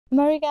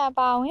American အ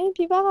ပါအဝင်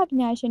ပြည်ပကပ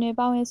ညာရှင်တွေ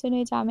ပါဝင်ဆွေး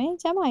နွေးကြမယ်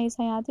။ကျန်းမာရေး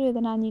ဆိုင်ရာသုတေသ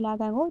နညီလာ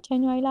ခံကိုဇန်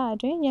နဝါရီလအ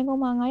တွင်းရန်ကု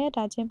န်မှာ9ရက်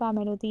တာကျင်းပမ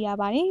ယ်လို့သိရ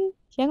ပါတယ်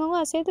။ရန်ကုန်က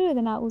ဆေးသုတေ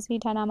သနဦး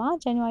စီးဌာနမှာ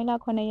ဇန်နဝါရီလ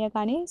9ရက်က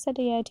နေ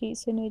17ရက်အထိ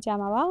ဆွေးနွေးကြ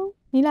မှာပါ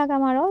။ညီလာခံ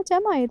မှာတော့ကျ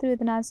န်းမာရေးသုတေ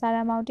သနစာတ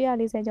မ်းပေါင်း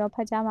140ကျော်ဖ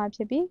တ်ကြားမှာဖြ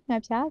စ်ပြီးငှ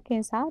က်ဖျား၊က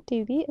င်ဆာ၊တီ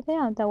ဘီ၊အသက်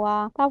ရောင်သက်ဝါ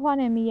၊သားဖွား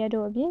နဲ့မီးရဲ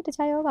တို့အပြင်တ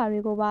ခြားရောဂါတွေ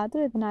ကိုပါသု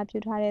တေသနပြု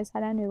ထားတဲ့စာ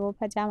တမ်းတွေကိုဖ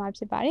တ်ကြားမှာ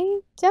ဖြစ်ပါတယ်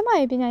။ကျန်းမာ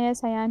ရေးပညာရပ်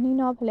ဆိုင်ရာနှီး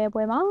နှောဖလှယ်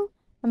ပွဲမှာ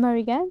အမေ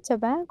ရိကန်၊ဂျ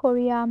ပန်၊ကို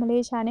ရီးယား၊မ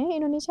လေးရှားနဲ့အ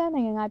င်ဒိုနီးရှား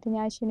နိုင်ငံကပ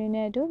ညာရှင်တွေ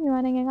နဲ့အတူမြန်မာ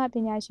နိုင်ငံကပ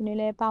ညာရှင်တွေ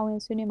လည်းပါဝင်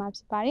ဆွေးနွေးမှာဖြ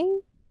စ်ပါတယ်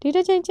။ဒီတ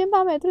စ်ချိန်ကျင်းပ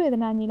မဲ့သုတေသ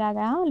နညီလာ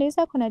ခံဟာ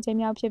48ကြိမ်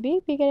မြောက်ဖြစ်ပြီး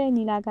ပြီးခဲ့တဲ့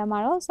ညီလာခံမှာ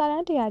တော့စာတ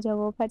မ်း100ကျော်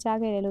ကိုဖတ်ကြား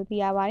ခဲ့တယ်လို့သိ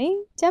ရပါတယ်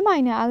။ကျန်းမာ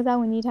ရေးနဲ့အားကစား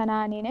ဝန်ကြီးဌာန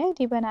အနေနဲ့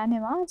ဒီဘဏ္ဍာနှ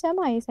စ်မှာကျန်း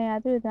မာရေးဆိုင်ရာ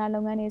သုတေသနလု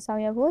ပ်ငန်းတွေဆော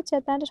င်ရွက်ဖို့ကျ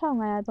ပ်သန်း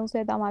1500သုံး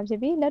စွဲသွားမှာဖြစ်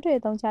ပြီးလက်တွေ့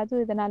အသုံးချသု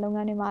တေသနလုပ်င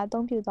န်းတွေမှာအ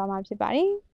သုံးပြုသွားမှာဖြစ်ပါတယ်။